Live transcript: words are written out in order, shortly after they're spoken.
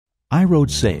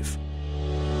iRoadSafe.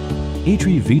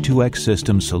 ITRI V2X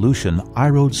system solution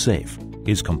iRoadSafe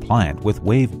is compliant with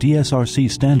WAVE DSRC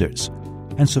standards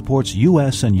and supports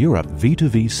U.S. and Europe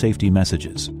V2V safety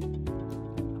messages.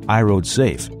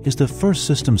 iRoadSafe is the first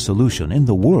system solution in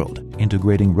the world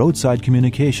integrating roadside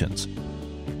communications,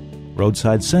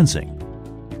 roadside sensing,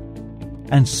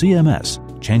 and CMS,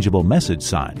 Changeable Message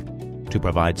Sign, to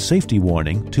provide safety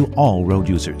warning to all road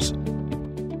users.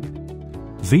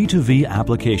 V2V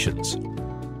Applications.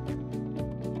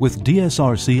 With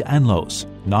DSRC NLOS,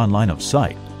 non-line of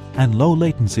sight, and low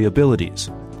latency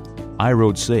abilities,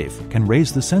 iRoadSafe can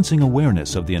raise the sensing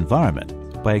awareness of the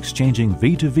environment by exchanging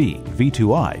V2V,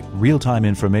 V2I real-time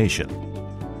information,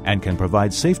 and can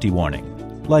provide safety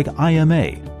warning like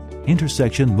IMA,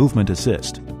 Intersection Movement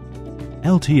Assist,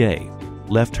 LTA,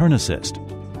 Left Turn Assist,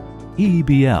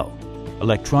 EEBL,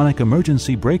 Electronic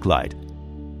Emergency Brake Light,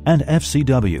 and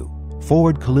FCW,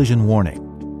 Forward Collision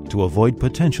Warning, to avoid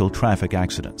potential traffic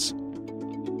accidents.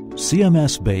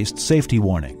 CMS-based safety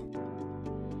warning.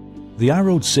 The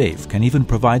iRoadSafe can even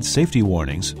provide safety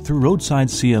warnings through roadside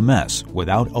CMS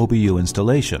without OBU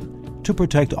installation to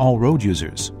protect all road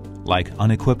users, like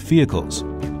unequipped vehicles,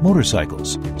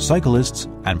 motorcycles, cyclists,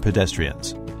 and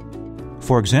pedestrians.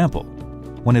 For example,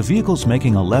 when a vehicle's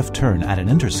making a left turn at an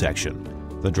intersection,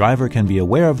 the driver can be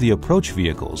aware of the approach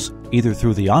vehicles either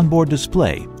through the onboard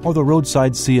display or the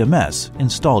roadside CMS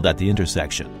installed at the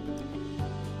intersection.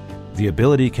 The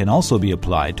ability can also be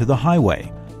applied to the highway,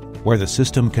 where the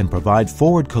system can provide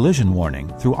forward collision warning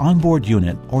through onboard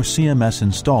unit or CMS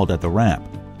installed at the ramp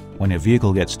when a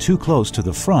vehicle gets too close to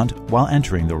the front while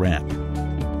entering the ramp.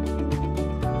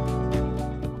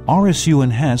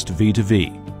 RSU-enhanced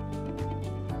V2V.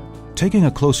 Taking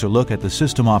a closer look at the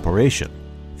system operation,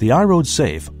 the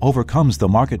iRoadSafe overcomes the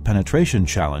market penetration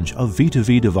challenge of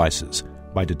V2V devices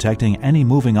by detecting any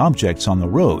moving objects on the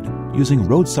road using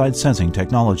roadside sensing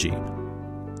technology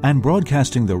and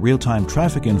broadcasting the real-time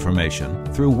traffic information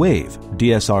through WAVE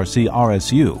DSRC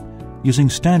RSU using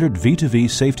standard V2V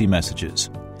safety messages,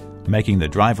 making the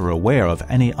driver aware of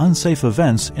any unsafe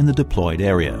events in the deployed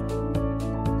area.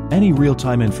 Any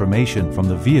real-time information from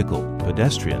the vehicle,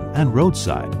 pedestrian, and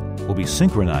roadside will be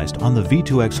synchronized on the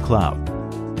V2X Cloud,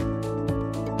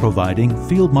 providing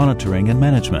field monitoring and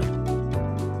management,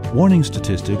 warning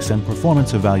statistics and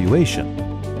performance evaluation,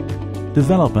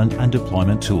 development and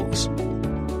deployment tools.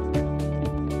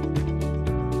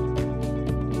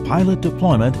 Pilot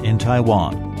deployment in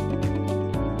Taiwan.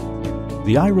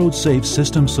 The iRoadSafe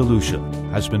system solution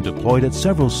has been deployed at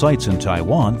several sites in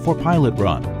Taiwan for pilot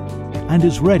run and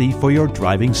is ready for your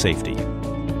driving safety.